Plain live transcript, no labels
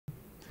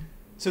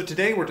So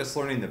today we're just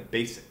learning the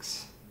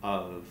basics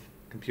of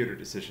computer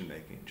decision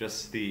making,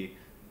 just the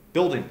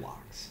building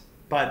blocks.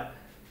 But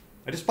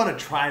I just want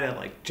to try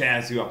to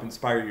jazz you up,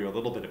 inspire you a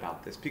little bit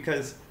about this,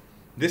 because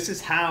this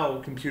is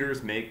how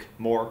computers make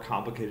more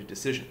complicated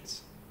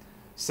decisions.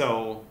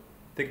 So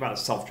think about a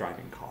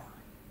self-driving car.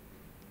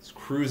 It's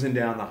cruising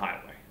down the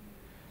highway.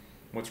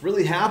 What's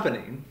really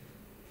happening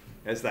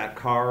as that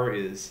car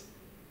is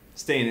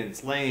staying in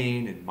its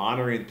lane and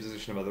monitoring the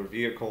position of other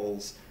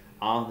vehicles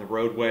on the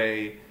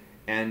roadway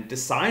and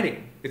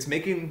deciding, it's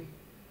making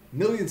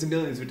millions and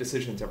millions of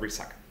decisions every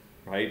second,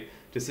 right?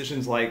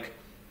 Decisions like,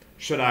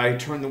 should I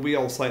turn the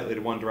wheel slightly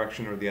to one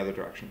direction or the other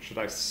direction? Should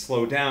I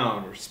slow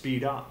down or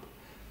speed up?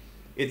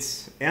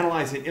 It's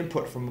analyzing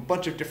input from a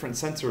bunch of different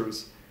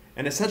sensors,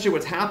 and essentially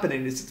what's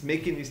happening is it's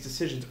making these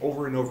decisions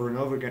over and over and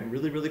over again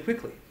really, really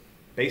quickly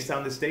based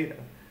on this data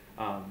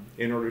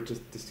in order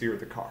to steer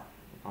the car.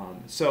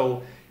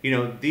 So,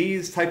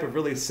 these type of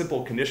really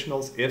simple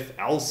conditionals, if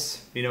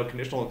else,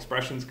 conditional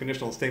expressions,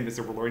 conditional statements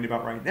that we're learning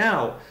about right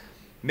now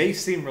may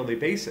seem really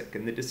basic,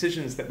 and the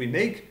decisions that we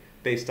make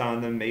based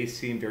on them may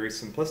seem very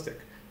simplistic.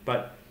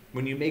 But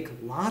when you make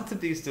lots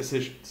of these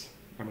decisions,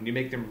 and when you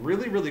make them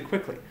really, really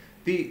quickly,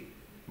 the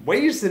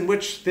ways in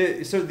which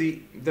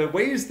the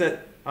ways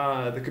that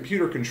the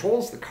computer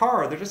controls the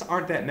car, there just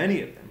aren't that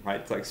many of them, right?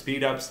 It's like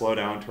speed up, slow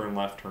down, turn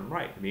left, turn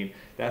right. I mean,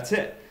 that's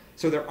it.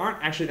 So there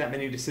aren't actually that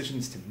many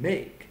decisions to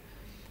make,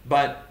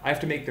 but I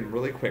have to make them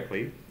really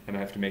quickly, and I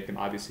have to make them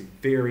obviously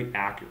very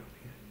accurately,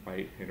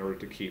 right? In order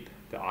to keep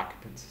the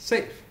occupants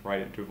safe,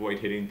 right? And to avoid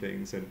hitting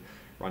things and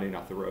running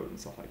off the road and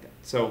stuff like that.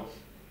 So,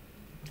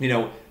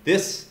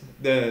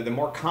 the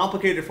more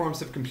complicated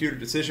forms of computer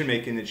decision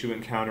making that you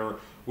encounter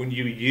when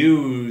you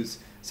use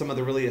some of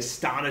the really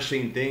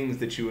astonishing things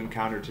that you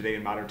encounter today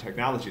in modern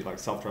technology, like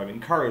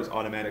self-driving cars,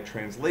 automatic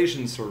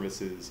translation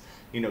services,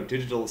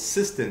 digital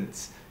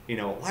assistants,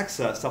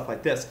 Alexa, stuff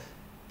like this,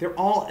 they're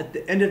all at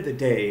the end of the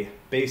day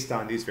based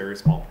on these very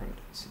small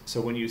primitives.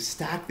 So when you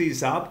stack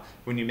these up,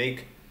 when you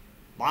make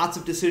lots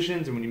of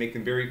decisions and when you make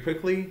them very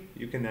quickly,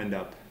 you can end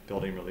up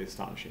building really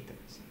astonishing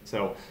things.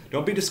 So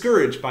don't be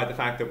discouraged by the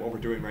fact that what we're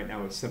doing right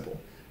now is simple,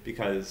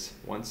 because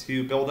once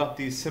you build up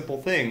these simple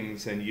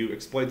things and you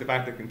exploit the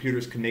fact that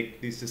computers can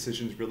make these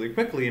decisions really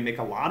quickly and make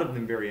a lot of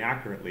them very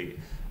accurately,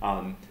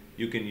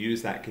 you can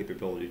use that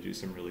capability to do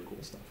some really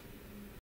cool stuff.